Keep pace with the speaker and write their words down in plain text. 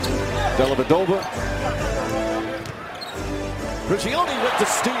Dellavedova. Prigioni with the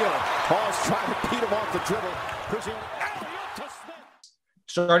steal. Hawes trying to beat him off the dribble. Prigioni.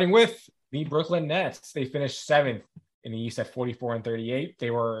 Starting with the Brooklyn Nets. They finished 7th in the East at 44-38. They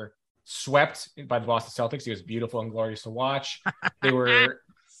were swept by the Boston Celtics. It was beautiful and glorious to watch. They were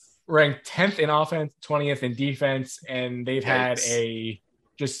ranked 10th in offense, 20th in defense, and they've had a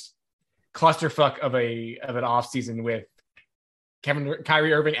just clusterfuck of an offseason with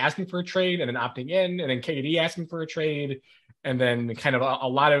Kyrie Irving asking for a trade and then opting in, and then KD asking for a trade, and then kind of a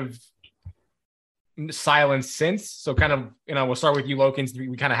lot of silence since. So kind of, we'll start with you, Lokin.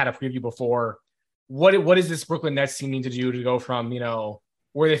 We kind of had a preview before. What is this Brooklyn Nets team need to do to go from,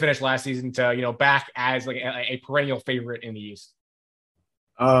 where they finished last season to, back as like a perennial favorite in the East?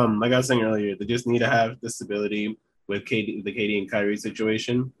 Like I was saying earlier, they just need to have the stability with the KD and Kyrie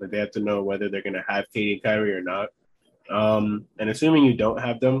situation. Like they have to know whether they're going to have KD and Kyrie or not. And assuming you don't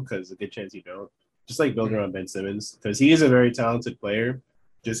have them, because a good chance you don't, just like build around Ben Simmons, because he is a very talented player.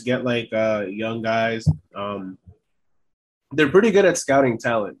 Just get like young guys. They're pretty good at scouting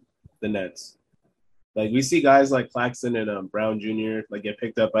talent, the Nets. Like we see guys like Claxton and Brown Jr. like get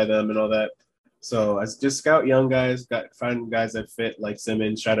picked up by them and all that. So as just scout young guys, find guys that fit like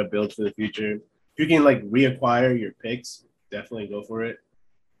Simmons, try to build for the future. If you can like reacquire your picks, definitely go for it.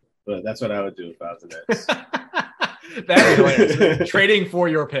 But that's what I would do if I was the Nets. That is hilarious. Trading for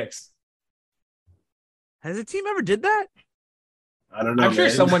your picks. Has a team ever did that? I don't know. I'm sure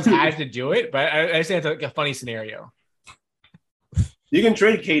someone's had to do it, but I say it's like a funny scenario. You can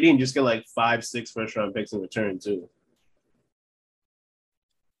trade KD and just get like 5-6 first-round picks in return too.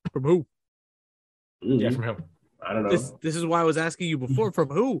 From who? Mm-hmm. Yeah, from who? I don't know. This is why I was asking you before. From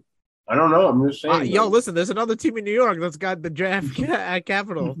who? I don't know. I'm just saying. Yo, listen. There's another team in New York that's got the draft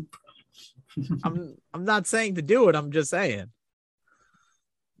capital. I'm not saying to do it. I'm just saying.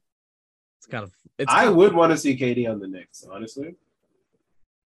 I would want to see KD on the Knicks, honestly.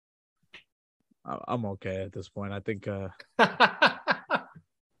 I'm okay at this point. I think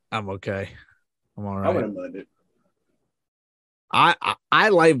I'm okay. I'm all right. I wouldn't mind it. I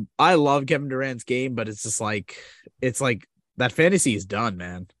love Kevin Durant's game, but it's just like that fantasy is done,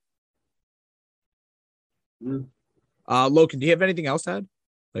 man. Lokin, do you have anything else to add?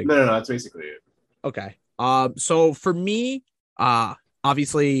 No, that's basically it. Okay. So for me,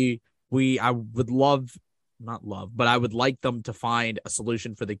 obviously I would I would like them to find a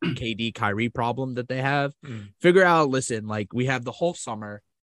solution for the KD Kyrie problem that they have. Figure out, listen, like we have the whole summer.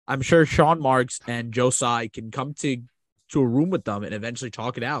 I'm sure Sean Marks and Joe Tsai can come to a room with them and eventually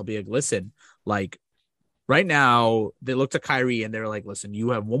talk it out. Be like, listen, like right now they looked at Kyrie and they're like, listen, you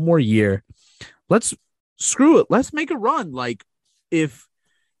have one more year. Let's screw it. Let's make a run. Like if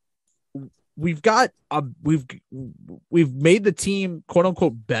we've made the team quote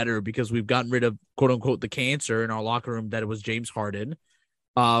unquote better because we've gotten rid of quote unquote the cancer in our locker room that it was James Harden.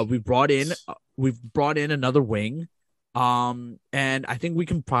 We've brought in another wing. And I think we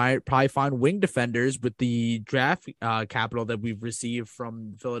can probably find wing defenders with the draft capital that we've received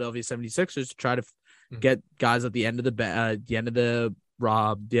from Philadelphia 76ers to try to get guys at the end of the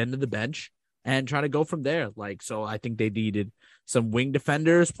bench and try to go from there. Like, so I think they needed some wing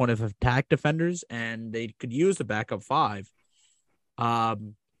defenders, point of attack defenders, and they could use the backup 5.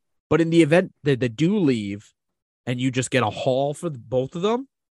 But in the event that they do leave and you just get a haul for both of them,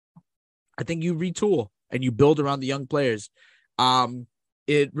 I think you retool and you build around the young players.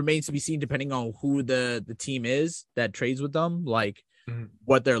 It remains to be seen, depending on who the team is that trades with them, like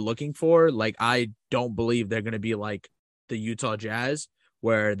what they're looking for. Like, I don't believe they're going to be like the Utah Jazz,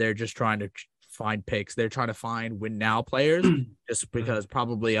 where they're just trying to find picks. They're trying to find win now players just because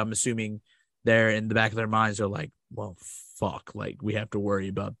probably I'm assuming they're in the back of their minds. They're like, well, fuck, like we have to worry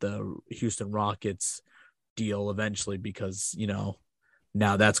about the Houston Rockets deal eventually because,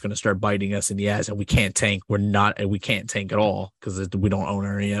 now that's going to start biting us in the ass and we can't tank. We can't tank at all because we don't own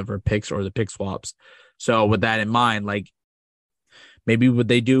any of our picks or the pick swaps. So with that in mind, like maybe would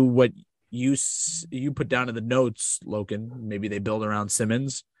they do what you put down in the notes, Lokin? Maybe they build around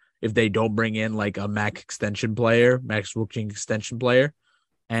Simmons if they don't bring in like a max rookie extension player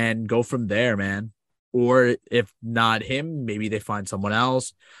and go from there, man. Or if not him, maybe they find someone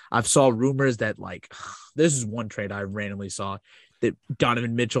else. I've saw rumors that like, this is one trade I randomly saw, that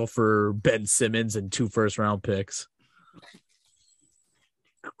Donovan Mitchell for Ben Simmons and 2 first-round picks.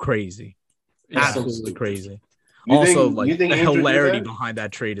 Crazy. Absolutely crazy. Also, like, the hilarity behind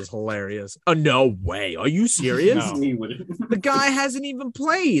that trade is hilarious. Oh, no way. Are you serious? No. The guy hasn't even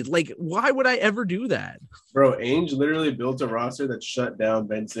played. Like, why would I ever do that? Bro, Ainge literally built a roster that shut down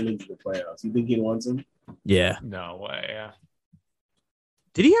Ben Simmons in the playoffs. You think he wants him? Yeah. No way. Yeah.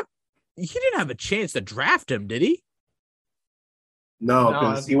 Did he have... he didn't have a chance to draft him, did he? No,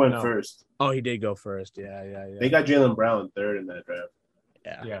 because he went no. first. Oh, he did go first. Yeah. They got Jaylen Brown third in that draft.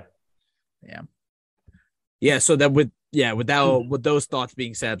 Yeah. So that with those thoughts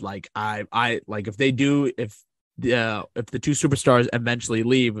being said, like I like if the two superstars eventually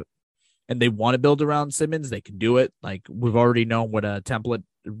leave and they want to build around Simmons, they can do it. Like we've already known what a template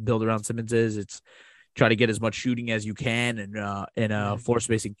build around Simmons is. It's try to get as much shooting as you can in a floor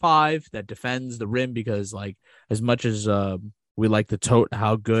spacing 5 that defends the rim, because like as much as we like to tote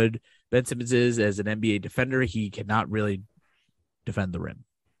how good Ben Simmons is as an NBA defender, he cannot really defend the rim.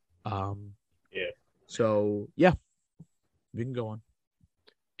 So yeah, we can go on.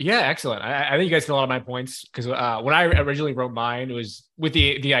 Yeah, excellent. I think you guys hit a lot of my points, because when I originally wrote mine, it was with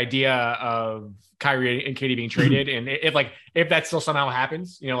the idea of Kyrie and KD being traded, and if that still somehow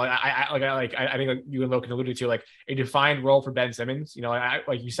happens, I think like you and Lokin alluded to, like a defined role for Ben Simmons.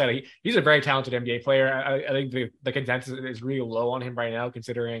 Like you said, he's a very talented NBA player. I think the consensus is really low on him right now,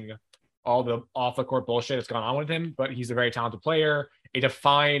 considering all the off the court bullshit that's gone on with him. But he's a very talented player, a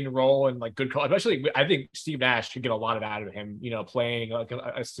defined role, and like good call. Especially, I think Steve Nash could get a lot of out of him. Playing like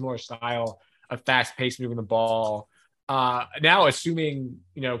a similar style of fast pace, moving the ball. Now, assuming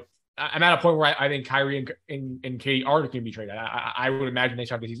I'm at a point where I think Kyrie and KD are going to be traded. I would imagine they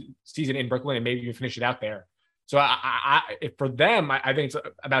start the season in Brooklyn and maybe even finish it out there. So for them, I think it's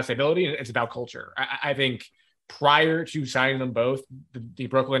about stability and it's about culture. I think prior to signing them both, the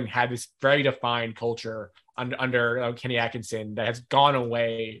Brooklyn had this very defined culture under Kenny Atkinson that has gone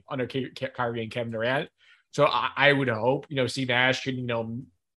away under Kyrie and Kevin Durant. So I would hope, Steve Nash could,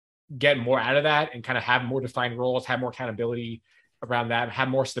 get more out of that and kind of have more defined roles, have more accountability around that, have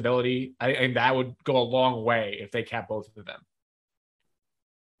more stability. And that would go a long way if they kept both of them.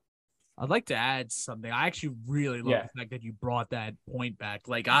 I'd like to add something. I actually really love the fact that you brought that point back.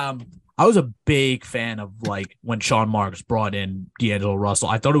 Like, I was a big fan of like when Sean Marks brought in D'Angelo Russell.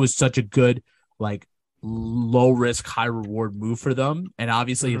 I thought it was such a good, like, low risk, high reward move for them. And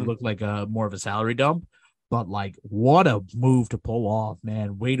obviously it looked like a more of a salary dump, but like, what a move to pull off,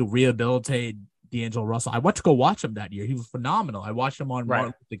 man. Way to rehabilitate D'Angelo Russell. I went to go watch him that year. He was phenomenal. I watched him on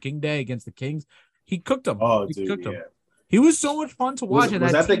Martin Luther King Day against the Kings. He cooked him. Him. He was so much fun to watch.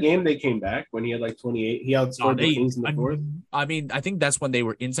 Was that the game they came back when he had like 28? He outscored the Kings in the fourth? I mean, I think that's when they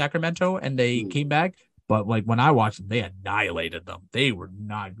were in Sacramento and they came back. But like when I watched them, they annihilated them. They were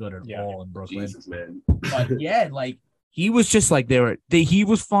not good at all in Brooklyn. Jesus, man. But yeah, like he was just like he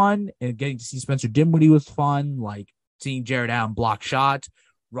was fun, and getting to see Spencer Dinwiddie was fun. Like seeing Jared Allen block shots.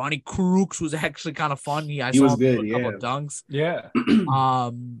 Ronnie Crooks was actually kind of fun. He was good, a couple of dunks. Yeah.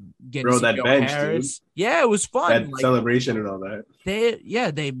 Bro, that bench, Harris. Dude. Yeah, it was fun. That celebration and all that.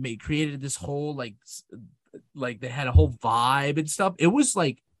 They created this whole like they had a whole vibe and stuff. It was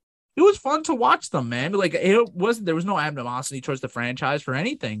fun to watch them, man. Like there was no animosity towards the franchise for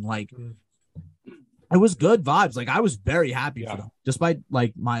anything. Like it was good vibes. Like I was very happy for them, despite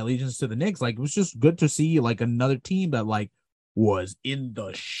like my allegiance to the Knicks. Like it was just good to see like another team that like was in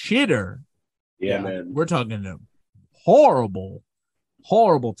the shitter. Yeah, man. We're talking to horrible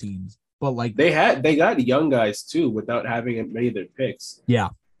teams. But like they got young guys too without having many of their picks.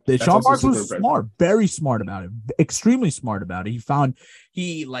 Yeah. Sean Marks was smart, very smart about it, extremely smart about it.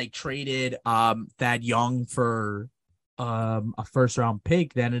 He traded Thad Young for a first round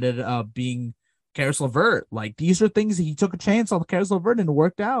pick that ended up being Karis LeVert. Like these are things that he took a chance on Karis LeVert and it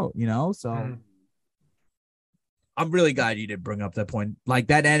worked out, so I'm really glad you did bring up that point. Like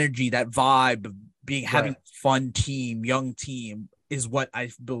that energy, that vibe of having fun team, young team is what I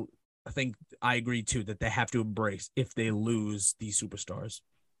think I agree to that they have to embrace if they lose these superstars.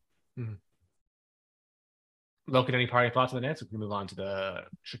 Lokin, any party thoughts on the Nets? We can move on to the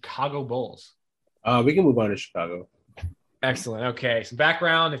Chicago Bulls. We can move on to Chicago. Excellent. Okay. Some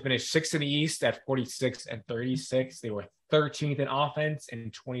background. They finished 6th in the East at 46-36. They were 13th in offense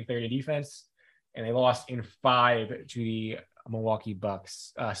and 23rd in defense. And they lost in 5 to the Milwaukee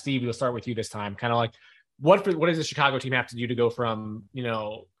Bucks. Steve, we'll start with you this time. Kind of like, what does the Chicago team have to do to go from,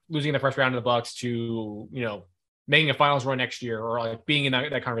 losing in the first round of the Bucks to, making a finals run next year or like being in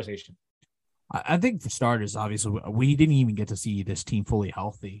that conversation? I think for starters, obviously, we didn't even get to see this team fully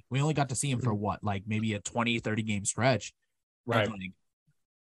healthy. We only got to see him for maybe a 20, 30 game stretch. Right.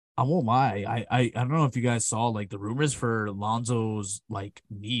 I won't lie. I don't know if you guys saw like the rumors for Lonzo's like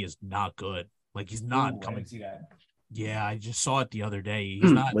knee is not good. Like he's not coming. I didn't see that. Yeah, I just saw it the other day.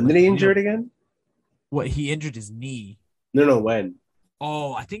 He's not. When did he injure it again? What, he injured his knee? No, when?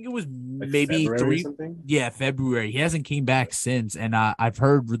 Oh, I think it was like maybe February 3. Yeah, February. He hasn't came back since, and I've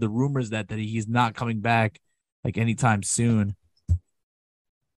heard the rumors that he's not coming back like anytime soon.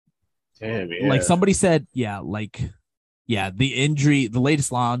 Damn, yeah. Like somebody said, the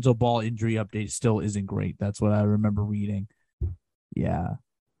latest Lonzo Ball injury update still isn't great. That's what I remember reading. Yeah.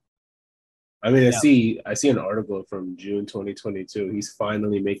 I mean, I see an article from June 2022. He's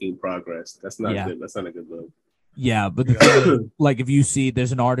finally making progress. That's not good. That's not a good look. Yeah, but the thing, like if you see,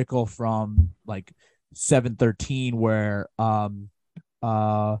 there's an article from like 713 where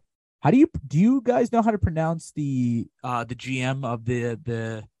how do you guys know how to pronounce the GM of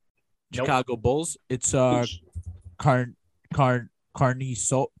the Chicago Bulls? It's Carnisovas.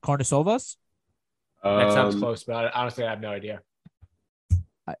 That sounds close, but honestly, I have no idea.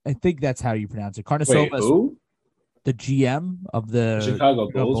 I think that's how you pronounce it. Carnisovas. Wait, who? The GM of the Chicago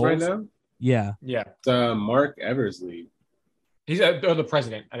Bulls right now? Yeah. Yeah. It's Mark Eversley. He's the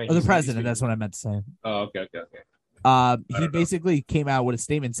president. I think the president. That's what I meant to say. Oh, okay. He basically came out with a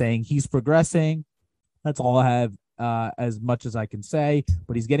statement saying he's progressing. That's all I have as much as I can say,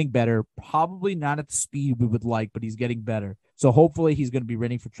 but he's getting better. Probably not at the speed we would like, but he's getting better. So hopefully he's going to be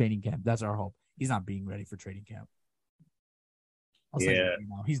ready for training camp. That's our hope. He's not being ready for training camp.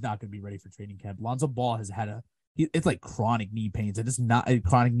 He's not going to be ready for training camp. Lonzo Ball has had it's like chronic knee pains. It is not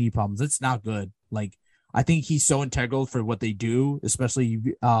chronic knee problems. It's not good. Like, I think he's so integral for what they do, especially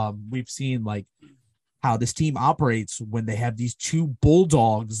we've seen like how this team operates when they have these two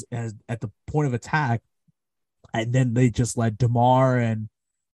bulldogs at the point of attack, and then they just let DeMar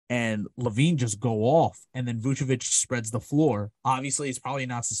and Levine just go off, and then Vucevic spreads the floor. Obviously, it's probably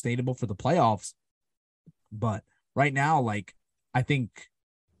not sustainable for the playoffs, but right now, like, I think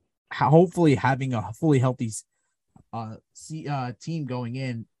hopefully having a fully healthy team going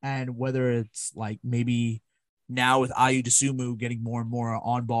in, and whether it's like maybe now with Ayu Dosunmu getting more and more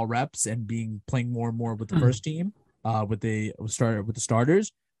on ball reps and playing more and more with the first team, with the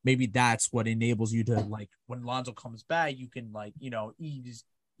starters, maybe that's what enables you to, like, when Lonzo comes back, you can, like,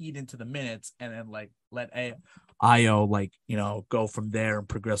 eat into the minutes and then like let Ayo like, go from there and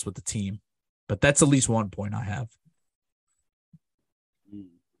progress with the team. But that's at least one point I have.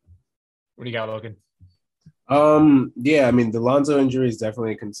 What do you got, Logan? Yeah, I mean, the Lonzo injury is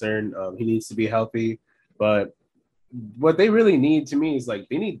definitely a concern. He needs to be healthy, but what they really need to me is like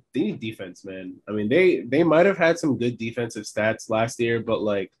they need defense, man. I mean, they might have had some good defensive stats last year, but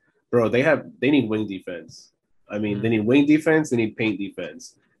like, bro, they need wing defense. I mean, they need wing defense, they need paint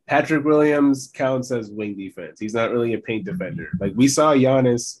defense. Patrick Williams counts as wing defense. He's not really a paint defender. Like, we saw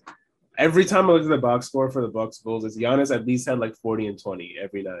Giannis. Every time I looked at the box score for the Bucks Bulls, it's Giannis at least had like 40 and 20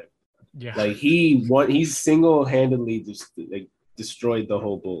 every night. Yeah, like he single-handedly just like destroyed the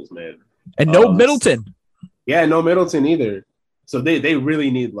whole Bulls, man. And no Middleton. Yeah, no Middleton either. So they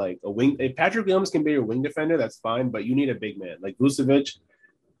really need like a wing. If Patrick Williams can be your wing defender, that's fine, but you need a big man like Vucevic.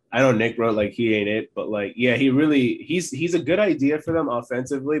 I know Nick wrote like he ain't it, but like, yeah, he's a good idea for them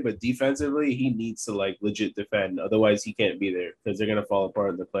offensively, but defensively he needs to like legit defend. Otherwise he can't be there because they're gonna fall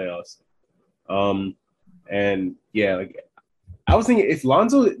apart in the playoffs. And yeah, like I was thinking if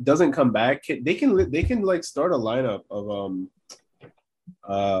Lonzo doesn't come back, they can like start a lineup of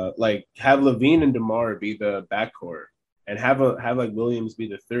like have Levine and DeMar be the backcourt and have like Williams be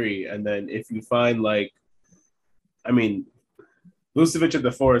the three, and then if you find like, I mean, Vucevic at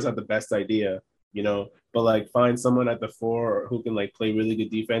the four is not the best idea, but like find someone at the four who can like play really good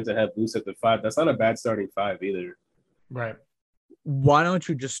defense and have Vuce at the five. That's not a bad starting five either. Right. Why don't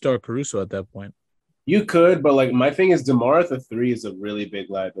you just start Caruso at that point? You could, but like my thing is DeMar at the three is a really big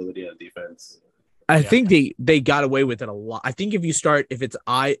liability on defense. I think they got away with it a lot. I think if you start if it's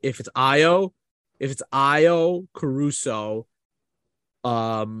Ayo, Caruso,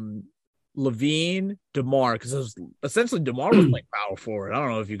 Levine, DeMar, because essentially DeMar was playing power forward. I don't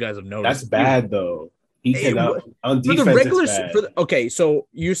know if you guys have noticed. That's bad though. He cannot on defense. For the regular, it's bad. Okay, so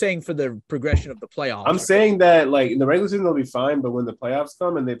you're saying for the progression of the playoffs. I'm saying that like in the regular season they'll be fine, but when the playoffs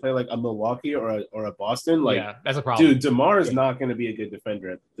come and they play like a Milwaukee or a Boston, like, yeah, that's a problem. Dude, DeMar is not going to be a good defender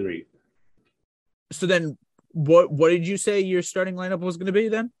at the three. So then, what did you say your starting lineup was going to be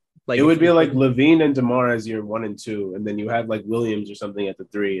then? Like it would be like Levine and DeMar as your 1 and 2, and then you have like Williams or something at the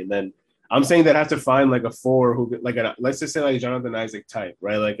 3, and then I'm saying that have to find like a 4 who like let's just say like Jonathan Isaac type,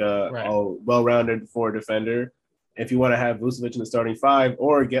 right? Like a well-rounded 4 defender. If you want to have Vucevic in the starting 5,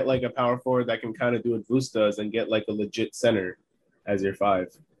 or get like a power forward that can kind of do what Vuce does and get like a legit center as your 5,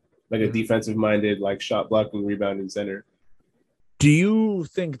 like a defensive-minded, like shot blocking, rebounding center. Do you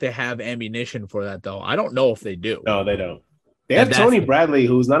think they have ammunition for that though? I don't know if they do. No, they don't. They have Tony Bradley,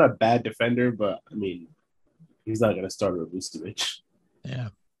 who's not a bad defender, but I mean, he's not going to start with Vucevic. Yeah.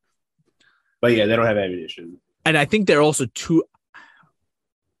 But yeah, they don't have ammunition. And I think they're also too.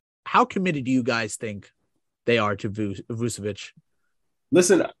 How committed do you guys think they are to Vucevic?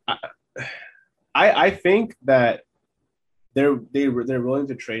 Listen, I think that they're willing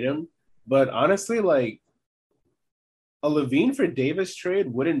to trade him, but honestly, like a Levine for Davis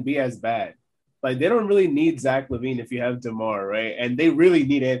trade wouldn't be as bad. Like they don't really need Zach Levine if you have DeMar, right? And they really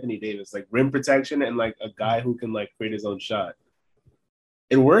need Anthony Davis, like rim protection and like a guy who can like create his own shot.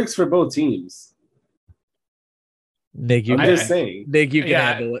 It works for both teams. Nick, you I'm just saying. Nick, you can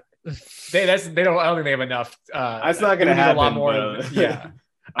handle it. They don't. I don't think they have enough. That's not going to happen. A lot more. But, yeah.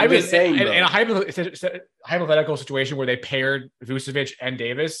 I'm just saying, in a hypothetical situation where they paired Vucevic and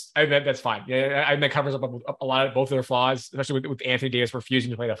Davis, I think that's fine. Yeah, I think that covers up a lot of both of their flaws, especially with Anthony Davis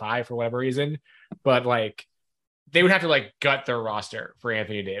refusing to play the 5 for whatever reason. But like, they would have to like gut their roster for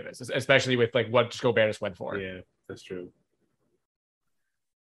Anthony Davis, especially with like what Gobert just went for. Yeah, that's true.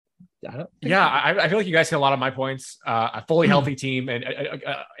 I feel like you guys hit a lot of my points. A fully healthy team and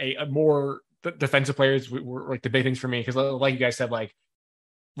a more defensive players were like the big things for me because, like you guys said, like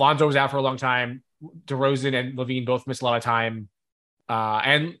Lonzo was out for a long time. DeRozan and Levine both missed a lot of time,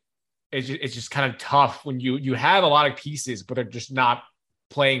 and it's just kind of tough when you have a lot of pieces, but they're just not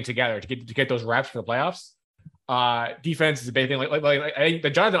playing together to get those reps for the playoffs. Defense is a big thing. Like I think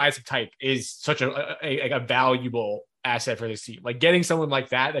the Jonathan Isaac type is such a valuable asset for this team. Like getting someone like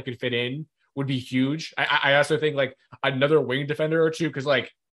that could fit in would be huge. I also think like another wing defender or two, because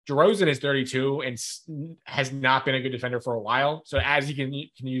like DeRozan is 32 and has not been a good defender for a while. So as he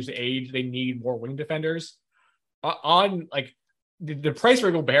can use the age, they need more wing defenders. On like the price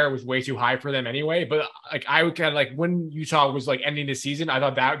for Gobert was way too high for them anyway. But like I would kind of like when Utah was like ending the season, I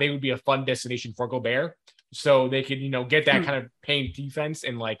thought that they would be a fun destination for Gobert, so they could get that kind of paint defense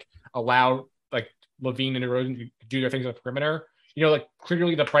and like allow like Levine and DeRozan to do their things on the perimeter. Like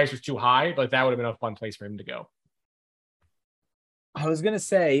clearly the price was too high, but that would have been a fun place for him to go. I was gonna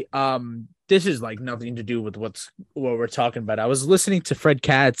say, this is like nothing to do with what we're talking about. I was listening to Fred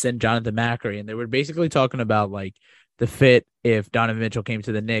Katz and Jonathan Macri, and they were basically talking about like the fit if Donovan Mitchell came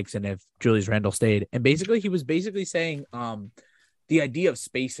to the Knicks and if Julius Randle stayed. And basically, he was basically saying, the idea of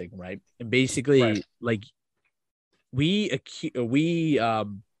spacing, right? And basically, like we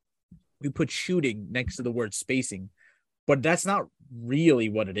put shooting next to the word spacing, but that's not really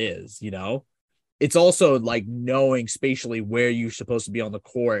what it is, It's also like knowing spatially where you're supposed to be on the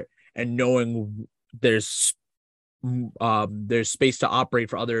court and knowing there's space to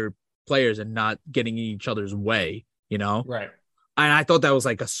operate for other players and not getting in each other's way, Right. And I thought that was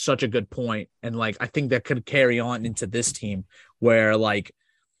like such a good point. And like, I think that could carry on into this team where like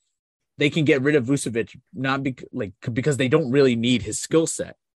they can get rid of Vucevic, because they don't really need his skill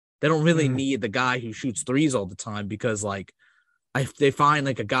set. They don't really need the guy who shoots threes all the time because like, if they find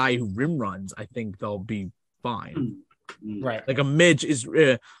like a guy who rim runs, I think they'll be fine. Right. Like a Mitch is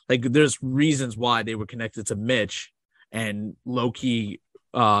like there's reasons why they were connected to Mitch and low-key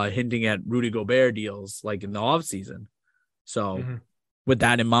hinting at Rudy Gobert deals like in the offseason. So with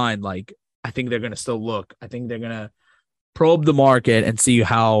that in mind, like I think they're gonna still look. I think they're gonna probe the market and see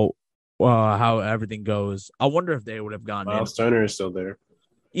how everything goes. I wonder if they would have gone. Miles Turner is still there.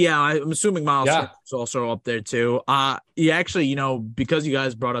 Yeah, I'm assuming Miles is also up there too. Actually, because you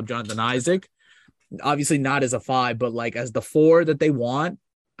guys brought up Jonathan Isaac, obviously not as a 5, but like as the 4 that they want,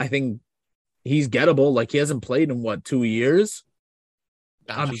 I think he's gettable. Like he hasn't played in 2 years.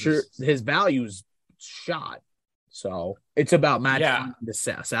 I'm sure his value's shot. So it's about matching the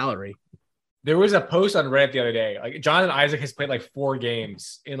salary. There was a post on Reddit the other day. Like Jonathan Isaac has played like 4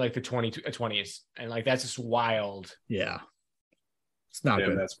 games in like the 20s, and like that's just wild. Yeah. It's not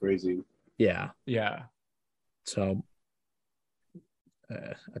good. That's crazy. Yeah. So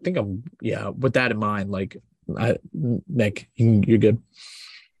I think with that in mind, like Nick, you're good.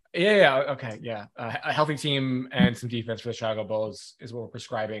 Yeah. Okay. Yeah. A healthy team and some defense for the Chicago Bulls is what we're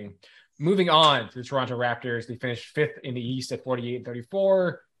prescribing. Moving on to the Toronto Raptors. They finished 5th in the East at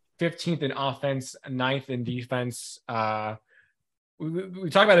 48-34, 15th in offense, 9th in defense. We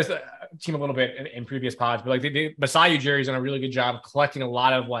talked about this team a little bit in previous pods, but like Masai Ujiri's done a really good job collecting a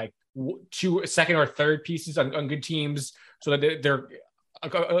lot of like 2 second or third pieces on good teams, so that they're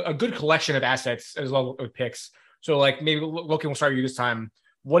a good collection of assets as well with picks. So like maybe Lokin will start you this time.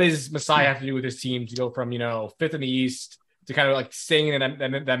 What does Masai have to do with his team to go from 5th in the East to kind of like staying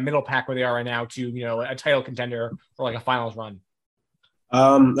in that middle pack where they are right now to a title contender or like a finals run?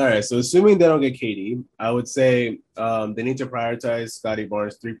 All right. So assuming they don't get KD, I would say they need to prioritize Scotty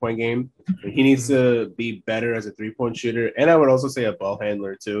Barnes' 3-point game. He needs to be better as a 3-point shooter. And I would also say a ball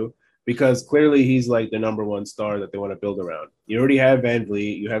handler too, because clearly he's like the number 1 star that they want to build around. You already have Van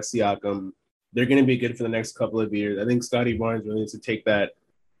Vliet, you have Siakam. They're going to be good for the next couple of years. I think Scotty Barnes really needs to take that.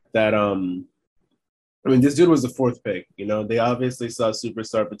 This dude was the 4th pick. They obviously saw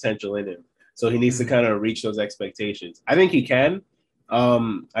superstar potential in him. So he needs to kind of reach those expectations. I think he can.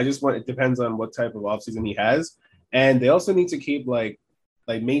 It depends on what type of offseason he has. And they also need to keep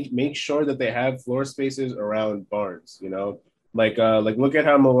make sure that they have floor spaces around Barnes, like look at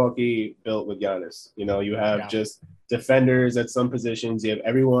how Milwaukee built with Giannis. You have just defenders at some positions. You have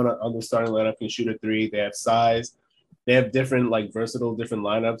everyone on the starting lineup can shoot a three. They have size. They have different versatile different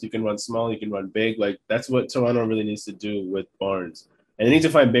lineups. You can run small, you can run big. That's what Toronto really needs to do with Barnes. And they need to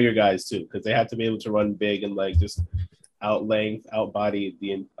find bigger guys too, because they have to be able to run big and just out length, out body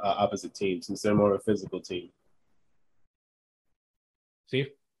the opposite team, since they're more of a physical team. Steve?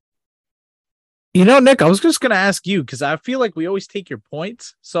 Nick, I was just gonna ask you because I feel like we always take your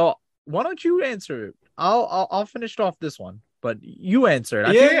points. So why don't you answer it? I'll finish off this one, but you answer it.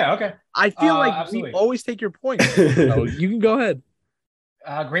 Okay. I feel like absolutely. we always take your points. So you can go ahead.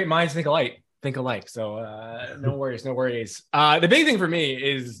 Great minds think alike. So no worries. The big thing for me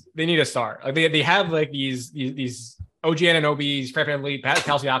is they need a star. They have these OG Ananobi's, Fred VanVleet,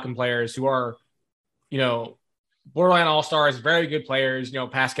 Pascal Siakam players who are, borderline all-stars, very good players.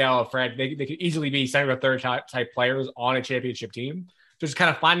 Pascal, Fred, they could easily be second or third type players on a championship team. So just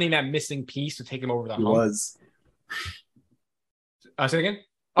kind of finding that missing piece to take him over the hump. He was. Say it again?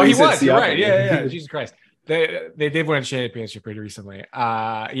 Oh, he was. You're right. Yeah. Jesus Christ. They did win a championship pretty recently.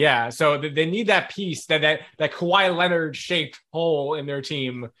 So they need that piece, that Kawhi Leonard shaped hole in their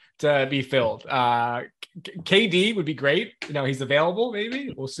team to be filled. KD would be great. He's available.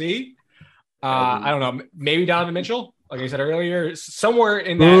 Maybe we'll see. I don't know. Maybe Donovan Mitchell, like I said earlier, somewhere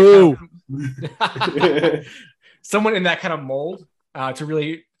in that someone in that kind of mold to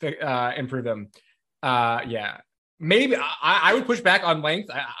really improve them. Maybe I would push back on length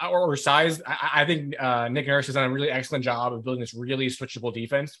or size. I think Nick Nurse has done a really excellent job of building this really switchable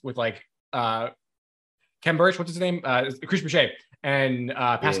defense with Ken Burch, what's his name? Chris Boucher and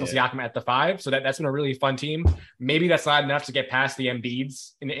Pascal Siakam at the 5. So that's been a really fun team. Maybe that's not enough to get past the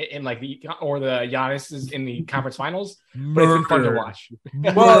Embiids or the Giannis in the conference finals, but it's been fun to watch.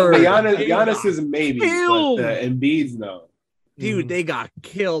 Well, the Giannis is maybe, but the Embiids, no. Dude, they got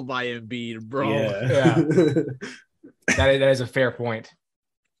killed by Embiid, bro. Yeah. That is a fair point.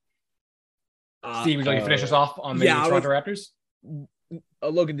 Steve, would you like to finish us off on the Toronto Raptors?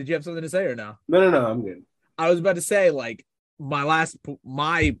 Logan, did you have something to say or no? No, I'm good. I was about to say,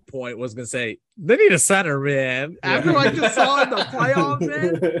 my point was gonna say they need a center, man. After I just saw in the playoffs,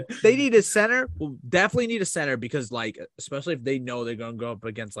 man, they need a center. Well, definitely need a center because, especially if they know they're gonna go up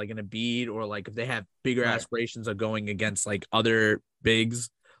against an Embiid or if they have bigger aspirations of going against other bigs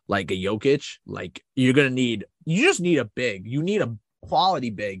like a Jokic, you just need a big. You need a quality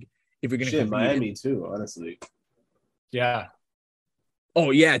big if you're gonna compete. Miami too, honestly. Yeah.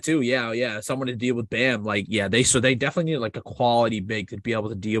 Oh yeah, too. Yeah. Someone to deal with Bam. They definitely need a quality big to be able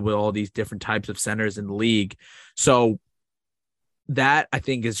to deal with all these different types of centers in the league. So that I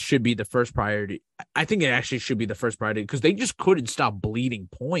think should be the first priority. I think it actually should be the first priority because they just couldn't stop bleeding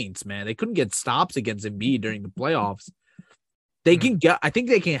points, man. They couldn't get stops against Embiid during the playoffs. I think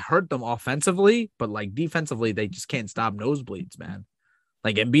they can hurt them offensively, but defensively, they just can't stop nosebleeds, man.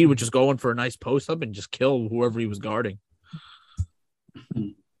 Embiid would just go in for a nice post up and just kill whoever he was guarding.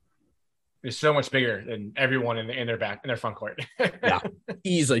 Is so much bigger than everyone in their front court. Yeah,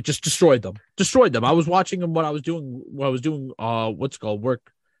 easily just destroyed them. I was watching them when I was doing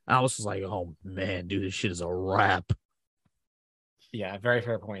work. And I was just like, oh man, dude, this shit is a wrap. Yeah, very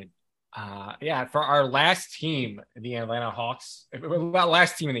fair point. For our last team, the Atlanta Hawks,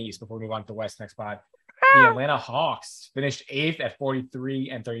 last team in the East before we move on to the West next spot. The Atlanta Hawks finished 8th at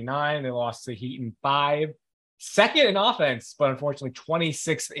 43-39. They lost to Heat in 5. Second in offense, but unfortunately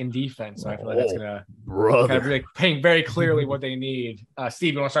 26th in defense. So I feel like that's going to kind of really paint very clearly what they need.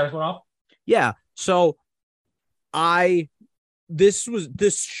 Steve, you want to start this one off? Yeah. So this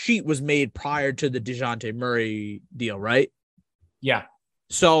sheet was made prior to the DeJounte Murray deal, right? Yeah.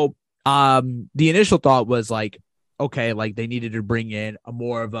 So the initial thought was okay, they needed to bring in a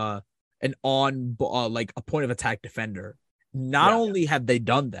more of a point of attack defender. Not only have they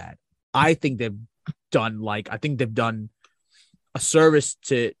done that, I think they've done a service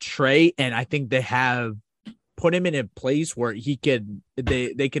to Trey, and I think they have put him in a place where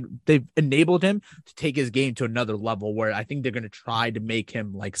they've enabled him to take his game to another level where I think they're going to try to make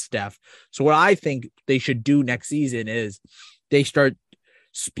him like Steph. So what I think they should do next season is they start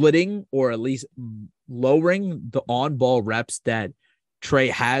splitting or at least lowering the on-ball reps that Trey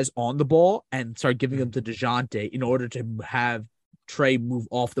has on the ball and start giving them to DeJounte in order to have Trey move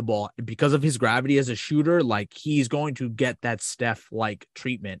off the ball. And because of his gravity as a shooter, like he's going to get that Steph-like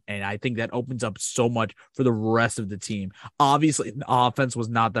treatment. And I think that opens up so much for the rest of the team. Obviously, the offense was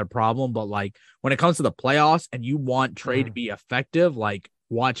not their problem, but like when it comes to the playoffs and you want Trey to be effective, like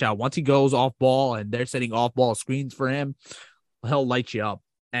watch out. Once he goes off ball and they're setting off ball screens for him, he'll light you up.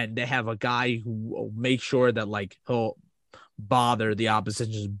 And they have a guy who will make sure that like he'll bother the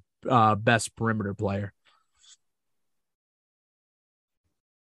opposition's best perimeter player.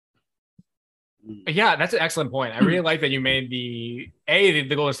 Yeah, that's an excellent point. I really like that you made the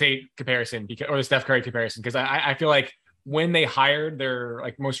Golden State comparison or the Steph Curry comparison, because I feel like when they hired their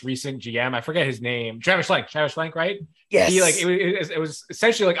like most recent GM, I forget his name, Travis Schlenk, right? Yes. He like it was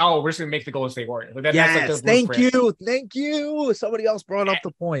essentially like, oh, we're just gonna make the Golden State Warriors. Like yes. Thank you. Somebody else brought up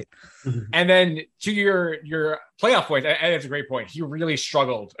the point. And then to your playoff point, and that's a great point. He really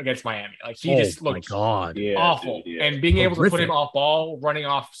struggled against Miami. Like he just looked awful. Dude, yeah. And being able to put him off ball, running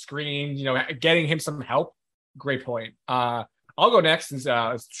off screens, getting him some help. Great point. I'll go next since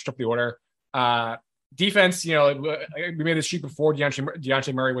let's strip the order. Defense, we made this sheet before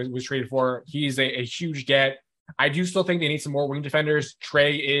Deontay Murray was traded for. He's a huge get. I do still think they need some more wing defenders.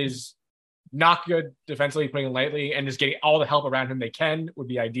 Trey is not good defensively, putting it lightly, and just getting all the help around him they can would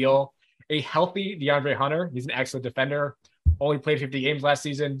be ideal. A healthy DeAndre Hunter, he's an excellent defender. Only played 50 games last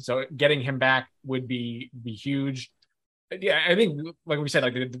season, so getting him back would be huge. Yeah, I think, like we said,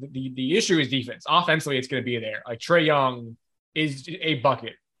 like the issue is defense. Offensively, it's going to be there. Like Trae Young is a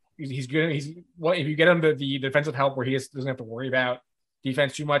bucket. He's good. If you get him the defensive help where he doesn't have to worry about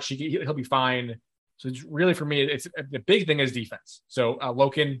defense too much, he'll be fine. So it's really, for me, it's the big thing is defense. So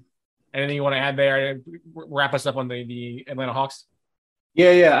Lokin, anything you want to add there? Wrap us up on the Atlanta Hawks.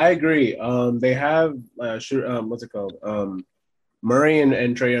 Yeah, I agree. They have what's it called? Murray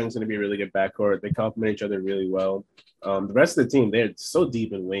and Trae Young's going to be a really good backcourt. They complement each other really well. The rest of the team, they're so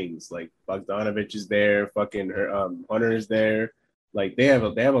deep in wings. Like Bogdanovich is there, fucking Hunter is there. Like they have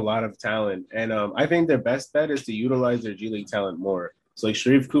a lot of talent, and I think their best bet is to utilize their G League talent more. So like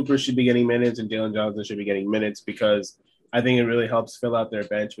Sharif Cooper should be getting minutes, and Jalen Johnson should be getting minutes, because I think it really helps fill out their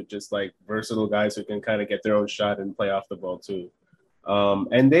bench with just like versatile guys who can kind of get their own shot and play off the ball too.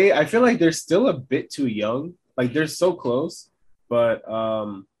 And I feel like they're still a bit too young. Like they're so close, but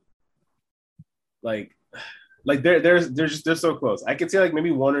they're so close. I could see like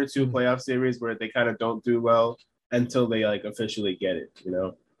maybe one or two playoff series where they kind of don't do well until they like officially get it,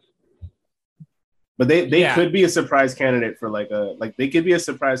 But they could be a surprise candidate for they could be a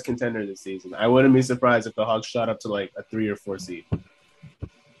surprise contender this season. I wouldn't be surprised if the Hawks shot up to like a 3 or 4 seed.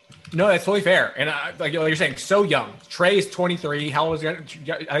 No, that's totally fair. And like you're saying, so young. Trey is 23. How old is he? I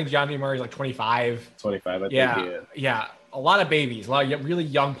think Deontay Murray is like 25. 25, I think. Yeah. A lot of babies, a lot of really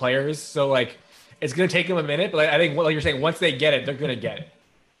young players. So like, it's going to take them a minute, but I think like you're saying, once they get it, they're going to get it.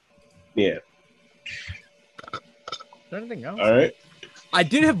 Yeah. Is there anything else? All right. I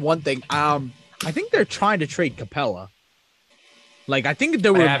did have one thing. I think they're trying to trade Capella. Like, I think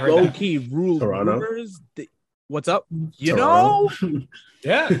there were low-key rumors. What's up? Toronto.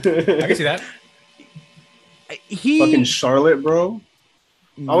 Yeah, I can see that. Fucking Charlotte, bro.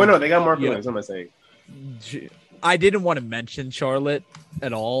 Oh, wait, no, they got Mark Williams. What am I saying? I didn't want to mention Charlotte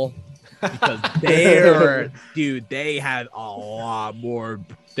at all because they had a lot more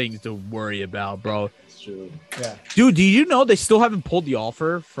things to worry about, bro. True. Yeah. Dude, do you know they still haven't pulled the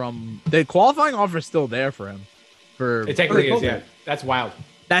offer from the qualifying offer is still there for him? It technically is, yeah. That's wild.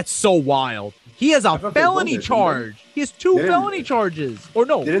 That's so wild. He has a felony charge. He has 2 felony charges. Or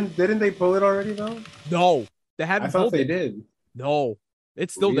no. Didn't they pull it already though? No. They haven't. I thought they did. No.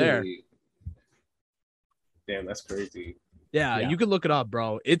 It's still there. Damn, that's crazy. Yeah, you can look it up,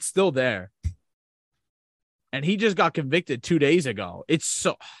 bro. It's still there. And he just got convicted 2 days ago. It's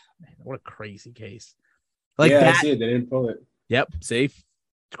so man, what a crazy case. Like I see it. They didn't pull it. Yep, safe.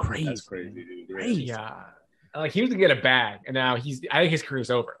 It's crazy. That's crazy, dude. Crazy. Yeah. Like he was gonna get a bag, and now I think his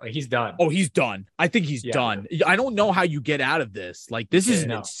career's over. Like he's done. Oh, he's done. I think he's done. I don't know how you get out of this. Like this is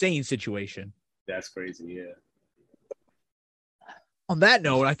an insane situation. That's crazy. Yeah. On that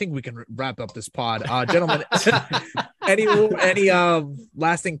note, I think we can wrap up this pod, gentlemen. any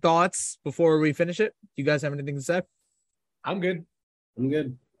lasting thoughts before we finish it? You guys have anything to say? I'm good.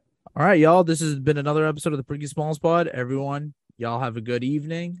 All right, y'all. This has been another episode of the Pretty Smalls Pod. Everyone, y'all have a good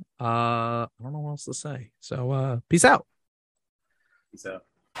evening. I don't know what else to say. So, peace out. Peace out.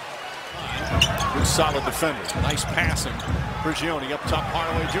 Good solid defender. Nice passing. Prigioni up top.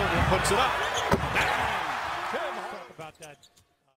 Hardaway Jr. puts it up.